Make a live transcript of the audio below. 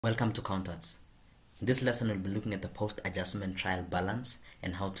Welcome to Counters. In this lesson, we'll be looking at the post-adjustment trial balance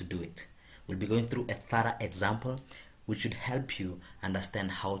and how to do it. We'll be going through a thorough example which should help you understand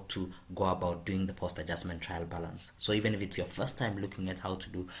how to go about doing the post-adjustment trial balance. So even if it's your first time looking at how to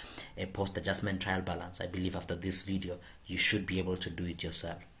do a post-adjustment trial balance, I believe after this video, you should be able to do it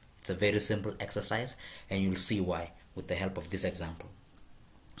yourself. It's a very simple exercise and you'll see why with the help of this example.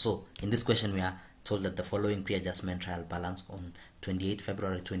 So in this question, we are told that the following pre-adjustment trial balance on 28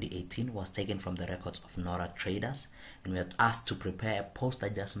 February 2018 was taken from the records of Nora Traders, and we are asked to prepare a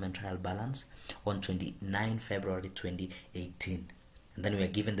post-adjustment trial balance on 29 February 2018. And then we are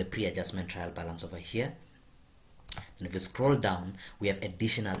given the pre-adjustment trial balance over here. And if you scroll down, we have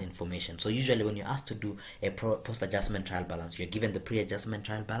additional information. So usually when you're asked to do a post-adjustment trial balance, you're given the pre-adjustment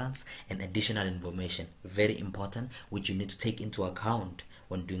trial balance and additional information, very important, which you need to take into account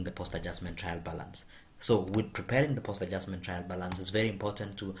when doing the post-adjustment trial balance. So with preparing the post-adjustment trial balance, it's very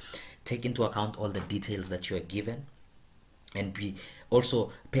important to take into account all the details that you are given, and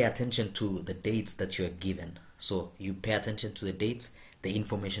also pay attention to the dates that you are given. So you pay attention to the dates, the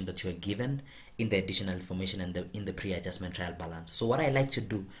information that you are given in the additional information and in the pre-adjustment trial balance. So what I like to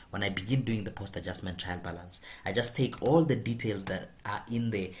do when I begin doing the post-adjustment trial balance, I just take all the details that are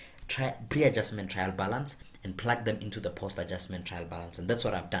in the pre-adjustment trial balance and plug them into the post-adjustment trial balance, and that's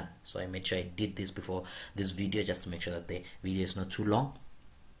what I've done. So I made sure I did this before this video just to make sure that the video is not too long.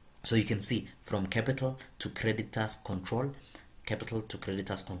 So you can see from capital to creditors control,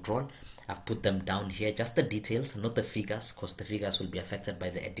 I've put them down here, just the details, not the figures, because the figures will be affected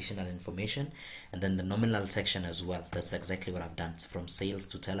by the additional information. And then the nominal section as well, that's exactly what I've done. From sales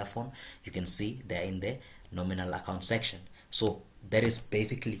to telephone, you can see they're in the nominal account section. So that is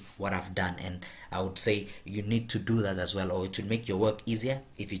basically what I've done, and I would say you need to do that as well, or it will make your work easier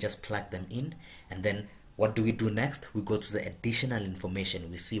if you just plug them in. And then what do we do next? We go to the additional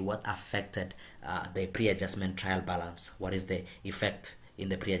information. We see what affected the pre-adjustment trial balance. What is the effect in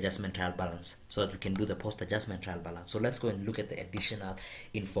the pre-adjustment trial balance, so that we can do the post-adjustment trial balance. So let's go and look at the additional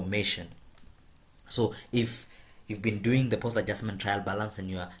information. So if you've been doing the post-adjustment trial balance and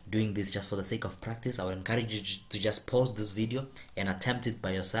you are doing this just for the sake of practice, I would encourage you to just pause this video and attempt it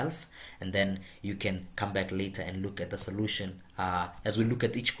by yourself, and then you can come back later and look at the solution. As we look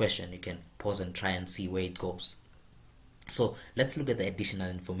at each question, you can pause and try and see where it goes. So let's look at the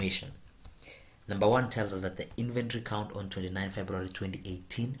additional information. Number one tells us that the inventory count on 29 February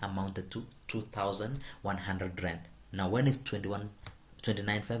 2018 amounted to 2,100 Rand. Now when is 29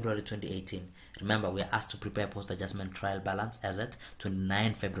 February 2018? Remember, we are asked to prepare post-adjustment trial balance as at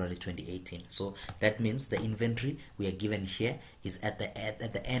 29 February 2018. So that means the inventory we are given here is at the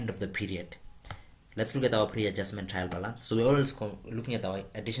end of the period. Let's look at our pre-adjustment trial balance. So we're always looking at our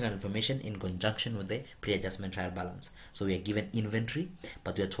additional information in conjunction with the pre-adjustment trial balance. So we are given inventory,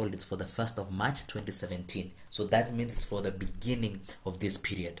 but we are told it's for the 1st of March 2017. So that means it's for the beginning of this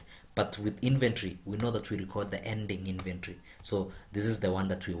period. But with inventory, we know that we record the ending inventory. So this is the one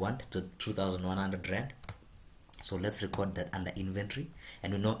that we want, to 2,100 Rand. So let's record that under inventory.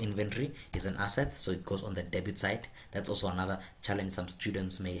 And we know inventory is an asset, so it goes on the debit side. That's also another challenge some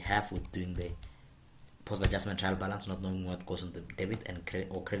students may have with doing the post-adjustment trial balance, not knowing what goes on the debit and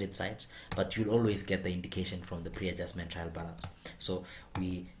credit sides, but you'll always get the indication from the pre-adjustment trial balance. So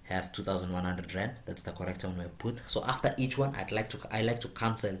we have 2,100 Rand, that's the correct one we have put. So after each one, I like to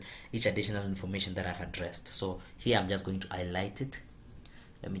cancel each additional information that I've addressed. So here I'm just going to highlight it.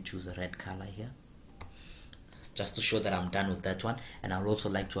 Let me choose a red color here, just to show that I'm done with that one. And I would also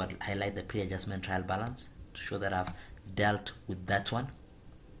like to highlight the pre-adjustment trial balance to show that I've dealt with that one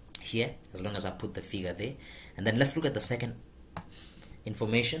here, as long as I put the figure there. And then let's look at the second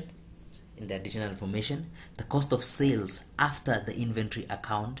information. In the additional information, the cost of sales after the inventory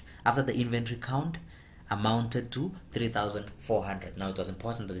count amounted to 3,400. Now it was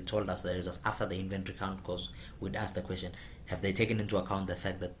important that they told us that it was after the inventory count, because we'd ask the question, have they taken into account the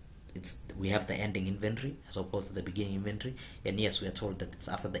fact that we have the ending inventory as opposed to the beginning inventory? And yes, we are told that it's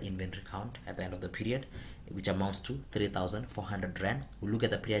after the inventory count at the end of the period, which amounts to 3,400 Rand. We look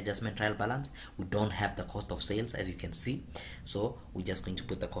at the pre-adjustment trial balance. We don't have the cost of sales, as you can see, so we're just going to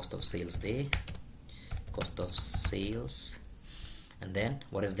put the cost of sales there, cost of sales, and then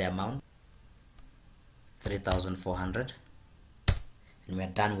what is the amount? 3,400, and we're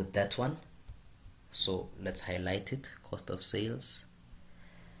done with that one. So let's highlight it, cost of sales.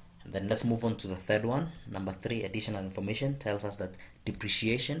 And then let's move on to the third one. Number 3, additional information tells us that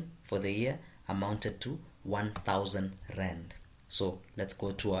depreciation for the year amounted to 1,000 Rand. So let's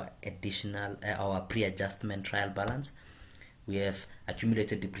go to our pre-adjustment trial balance. we have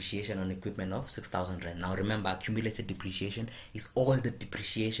accumulated depreciation on equipment of 6,000 rand. Now remember, accumulated depreciation is all the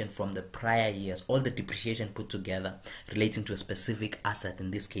depreciation from the prior years, all the depreciation put together relating to a specific asset,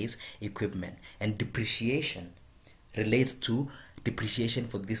 in this case equipment. And depreciation relates to depreciation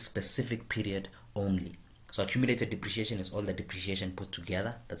for this specific period only. So accumulated depreciation is all the depreciation put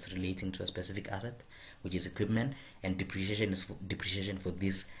together that's relating to a specific asset, which is equipment, and depreciation is depreciation for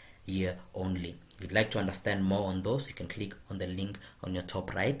this year only. If you'd like to understand more on those, you can click on the link on your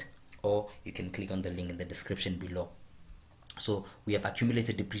top right, or you can click on the link in the description below. So we have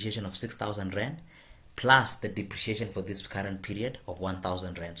accumulated depreciation of 6,000 rand plus the depreciation for this current period of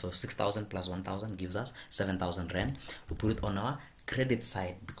 1,000 rand. So 6,000 plus 1,000 gives us 7,000 rand. We put it on our credit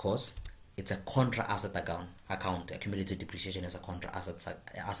side because it's a contra asset account. Accumulated depreciation is a contra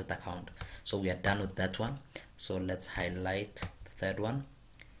asset account. So we are done with that one. So let's highlight the third one,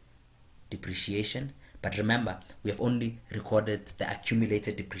 depreciation. But remember, we have only recorded the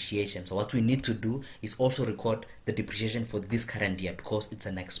accumulated depreciation. So what we need to do is also record the depreciation for this current year because it's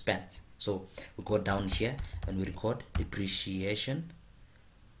an expense. So we go down here and we record depreciation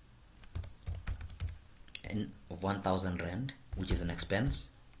of 1,000 rand, which is an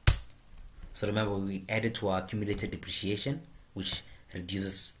expense. So remember, we add it to our accumulated depreciation, which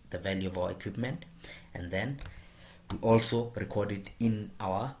reduces the value of our equipment, and then we also record it in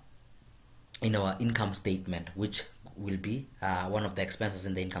our income statement, which will be one of the expenses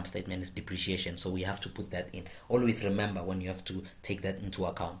in the income statement is depreciation. So we have to put that in. Always remember when you have to take that into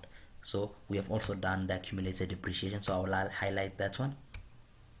account. So we have also done the accumulated depreciation, so I will highlight that one.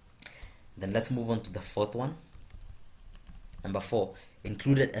 Then let's move on to the fourth one. Number 4,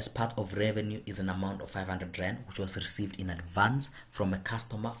 included as part of revenue is an amount of 500 rand which was received in advance from a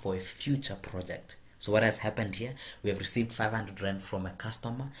customer for a future project. So what has happened here, we have received 500 rand from a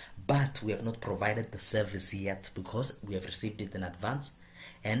customer, but we have not provided the service yet because we have received it in advance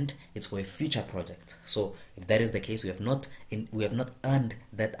and it's for a future project. So if that is the case, we have not earned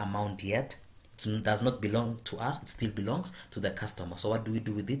that amount yet. It does not belong to us, it still belongs to the customer. So what do we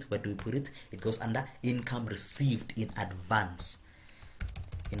do with it? Where do we put it? It goes under income received in advance.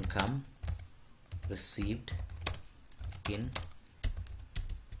 Income received in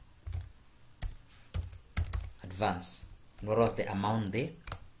advance. And what was the amount there?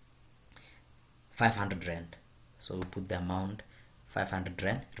 500 rand. So we put the amount 500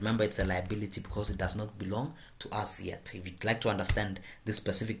 rand. Remember, it's a liability because it does not belong to us yet. If you'd like to understand this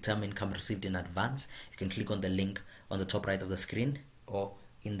specific term, income received in advance, you can click on the link on the top right of the screen or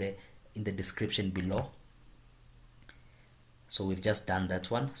in the description below. So we've just done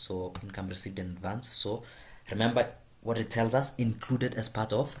that one. So income received in advance. So remember what it tells us, included as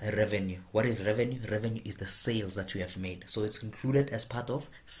part of revenue. What is revenue? Revenue is the sales that you have made. So it's included as part of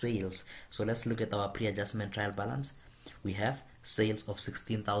sales. So let's look at our pre-adjustment trial balance. We have sales of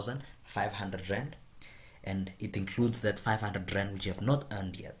 16,500 rand, and it includes that 500 rand which you have not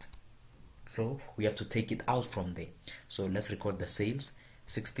earned yet. So we have to take it out from there. So let's record the sales.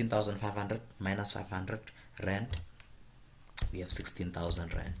 16,500 minus 500 rand. We have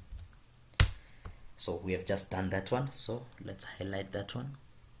 16,000 rand. So we have just done that one. So let's highlight that one.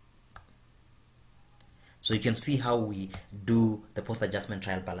 So you can see how we do the post-adjustment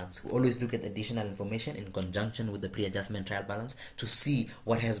trial balance. We always look at additional information in conjunction with the pre-adjustment trial balance to see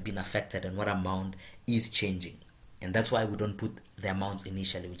what has been affected and what amount is changing. And that's why we don't put the amounts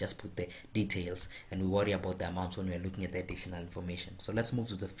initially. We just put the details and we worry about the amounts when we are looking at the additional information. So let's move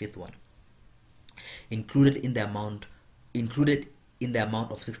to the fifth one. Included in the amount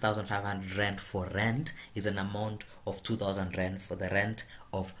of 6,500 rand for rent is an amount of 2,000 rand for the rent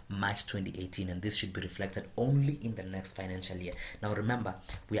of March 2018, and this should be reflected only in the next financial year. Now remember,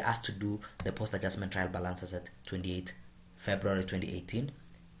 we are asked to do the post-adjustment trial balances at 28 February 2018.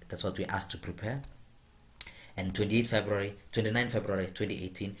 That's what we are asked to prepare. And 29 February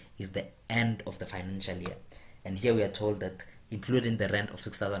 2018 is the end of the financial year. And here we are told that including the rent of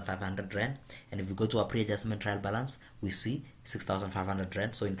 6,500 rand, and if we go to our pre-adjustment trial balance, we see 6,500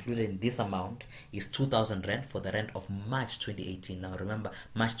 rand. So included in this amount is 2,000 rand for the rent of March 2018. Now remember,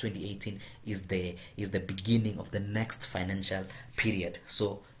 March 2018 is the beginning of the next financial period,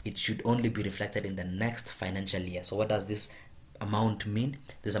 so it should only be reflected in the next financial year. So what does this amount mean?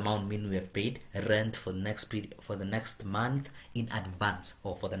 This amount means we have paid rent for the next period, for the next month in advance,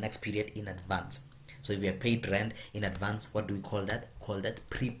 or for the next period in advance. So if we have paid rent in advance, what do we call that? Call that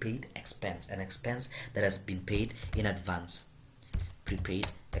prepaid expense, an expense that has been paid in advance. prepaid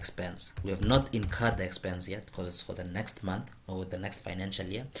expense. We have not incurred the expense yet because it's for the next month or the next financial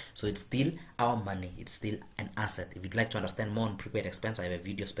year, so it's still our money, it's still an asset. If you'd like to understand more on prepaid expense, I have a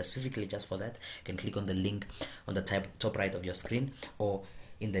video specifically just for that. You can click on the link on the top right of your screen or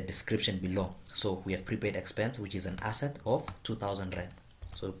in the description below. So we have prepaid expense, which is an asset of 2,000 rand.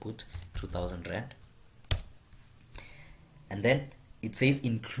 So we put 2,000 rand, and then it says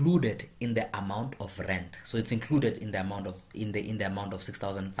included in the amount of rent. So it's included in the amount of in the amount of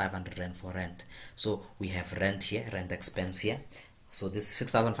 6,500 rand for rent. So we have rent here, rent expense here. So this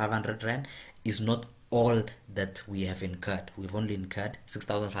 6,500 rand is not all that we have incurred. We've only incurred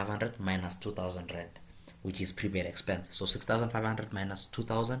 6,500 minus 2,000 rand, which is prepaid expense. So 6,500 minus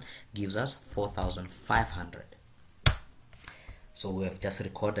 2,000 gives us 4,500. So we have just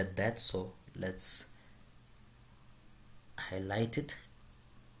recorded that. So let's highlight it.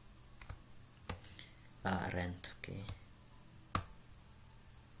 Rent. Okay,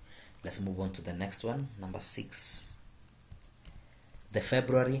 let's move on to the next one, number 6. The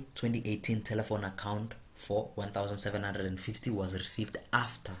February 2018 telephone account for 1,750 was received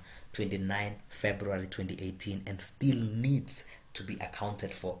after 29 February 2018 and still needs to be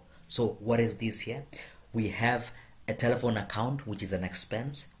accounted for. So what is this here? We have a telephone account which is an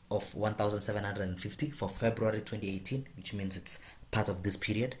expense of 1,750 for February 2018, which means it's part of this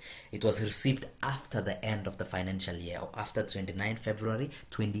period. It was received after the end of the financial year, or after 29 February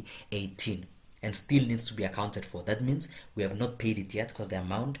 2018, and still needs to be accounted for. That means we have not paid it yet because the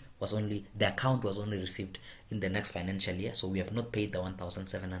account was only received in the next financial year. So we have not paid the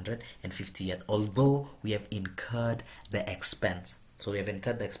 1,750 yet, although we have incurred the expense. So we have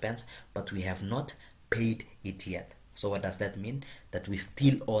incurred the expense, but we have not paid it yet. So what does that mean? That we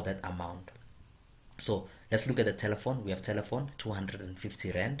still owe that amount. So let's look at the telephone. We have telephone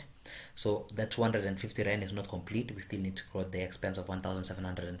 250 rand. So that 250 rand is not complete. We still need to quote the expense of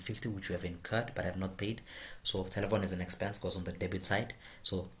 1,750, which we have incurred but have not paid. So telephone is an expense, goes on the debit side.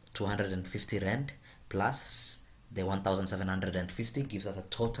 So 250 rand plus the 1,750 gives us a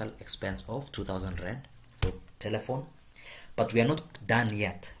total expense of 2,000 rand for telephone. But we are not done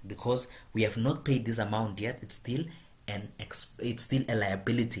yet because we have not paid this amount yet. It's still a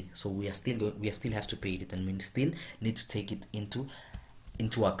liability, so we still have to pay it, and we still need to take it into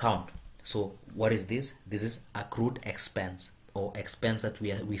account. So what is this? This is accrued expense, or expense that we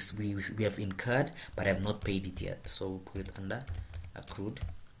have incurred but have not paid it yet. So we put it under accrued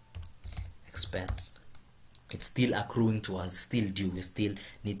expense. It's still accruing to us, still due, we still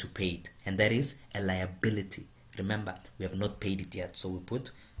need to pay it, and that is a liability. Remember, we have not paid it yet, so we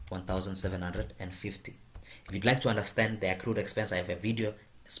put 1,750. If you'd like to understand the accrued expense, I have a video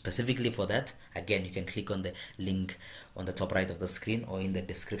specifically for that. Again, you can click on the link on the top right of the screen or in the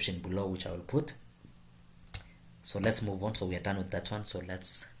description below, which I will put. So let's move on. So we are done with that one. So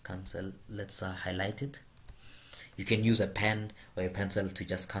let's cancel. Let's highlight it. You can use a pen or a pencil to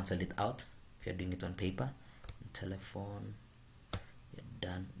just cancel it out if you're doing it on paper. Telephone. You're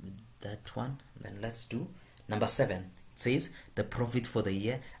done with that one. Then let's do number 7. It says the profit for the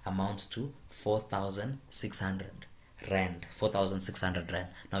year amounts to 4,600 rand. 4,600 rand.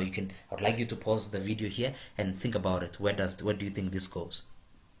 Now I would like you to pause the video here and think about it. Where do you think this goes?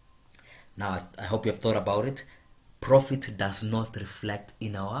 Now I hope you have thought about it. Profit does not reflect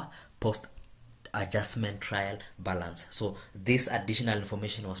in our post adjustment trial balance. So this additional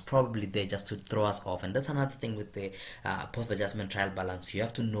information was probably there just to throw us off, and that's another thing with the post adjustment trial balance. You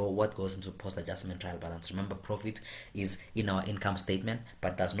have to know what goes into post adjustment trial balance. Remember, profit is in our income statement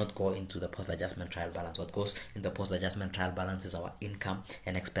but does not go into the post adjustment trial balance. What goes in the post adjustment trial balance is our income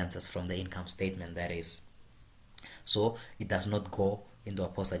and expenses from the income statement, that is. So it does not go into a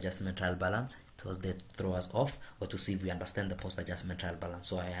post adjustment trial balance. It was there to throw us off or to see if we understand the post adjustment trial balance.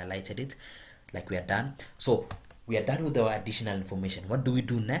 So I highlighted it. Like we are done. So we are done with our additional information. What do we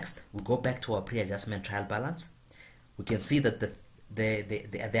do next? We go back to our pre-adjustment trial balance. We can see that the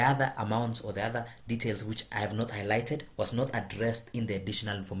other amounts or the other details which I have not highlighted was not addressed in the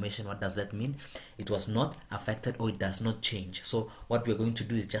additional information. What does that mean? It was not affected, or it does not change. So what we're going to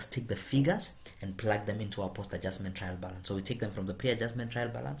do is just take the figures and plug them into our post-adjustment trial balance. So we take them from the pre-adjustment trial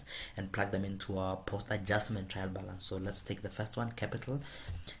balance and plug them into our post-adjustment trial balance. So let's take the first one, capital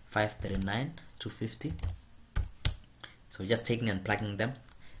 539,250. So just taking and plugging them.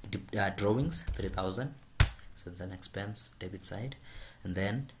 Drawings 3,000. So it's an expense, debit side. And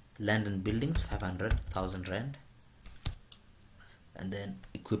then land and buildings 500,000 rand. And then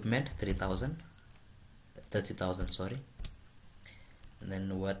equipment 30,000, sorry. And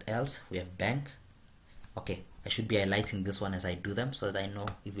then what else? We have bank. Okay, I should be highlighting this one as I do them so that I know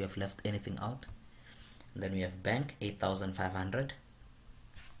if we have left anything out. And then we have bank 8,500.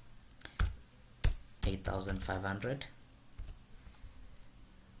 8,500.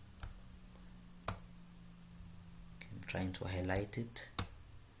 I'm trying to highlight it.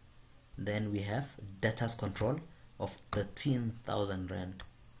 Then we have debtors control of 13,000 rand.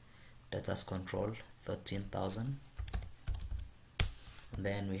 Debtors control 13,000.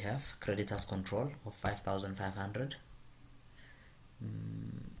 Then we have creditors control of 5,500.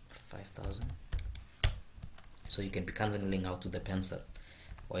 5,000. So you can be cancelling out with a pencil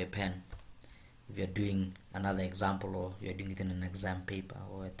or a pen if you're doing another example, or you're doing it in an exam paper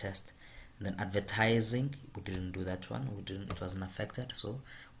or a test. And then advertising, we didn't do that one, it wasn't affected. So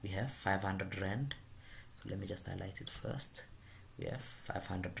we have 500 rand. So let me just highlight it first. We have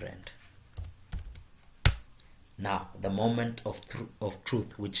 500 rand. Now the moment of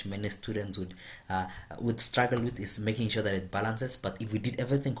truth, which many students would struggle with, is making sure that it balances. But if we did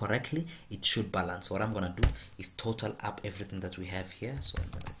everything correctly, it should balance. So what I'm gonna do is total up everything that we have here. So I'm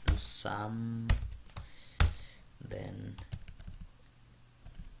gonna do sum, then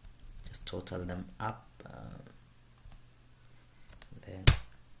just total them up,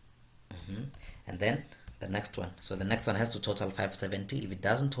 and then the next one. So the next one has to total 570. If it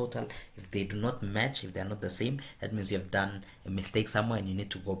doesn't total, if they do not match, if they're not the same, that means you have done a mistake somewhere and you need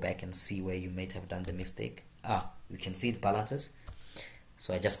to go back and see where you might have done the mistake. You can see it balances.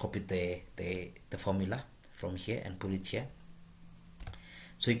 So I just copied the formula from here and put it here.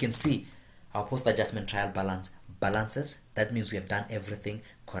 So you can see our post adjustment trial balance balances. That means we have done everything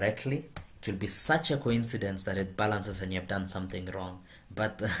correctly. It will be such a coincidence that it balances and you have done something wrong.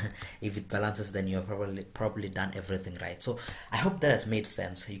 But if it balances, then you have probably done everything right. So I hope that has made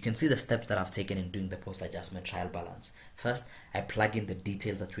sense. You can see the steps that I've taken in doing the post adjustment trial balance. First, I plug in the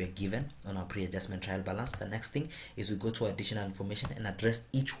details that we are given on our pre-adjustment trial balance. The next thing is we go to additional information and address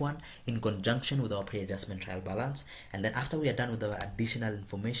each one in conjunction with our pre-adjustment trial balance. And then after we are done with our additional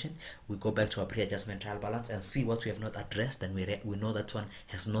information, we go back to our pre-adjustment trial balance and see what we have not addressed. And we know that one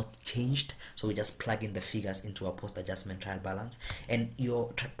has not changed, so we just plug in the figures into our post adjustment trial balance, and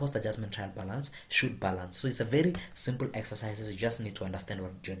your post adjustment trial balance should balance. So it's a very simple exercise. You just need to understand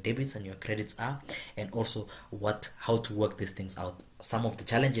what your debits and your credits are, and also how to work these things out. Some of the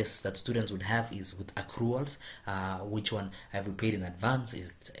challenges that students would have is with accruals. Which one have we paid in advance?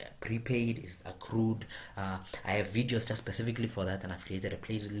 Is it prepaid? Is it accrued? I have videos just specifically for that, and I've created a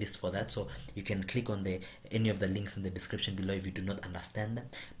playlist for that, so you can click on any of the links in the description below if you do not understand them.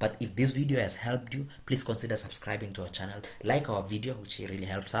 But if this video has helped you, please consider subscribing to our channel, like our video, which really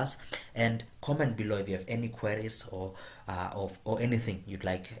helps us, and comment below if you have any queries or anything you'd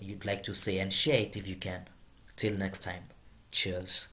like to say, and share it if you can. Till next time, cheers.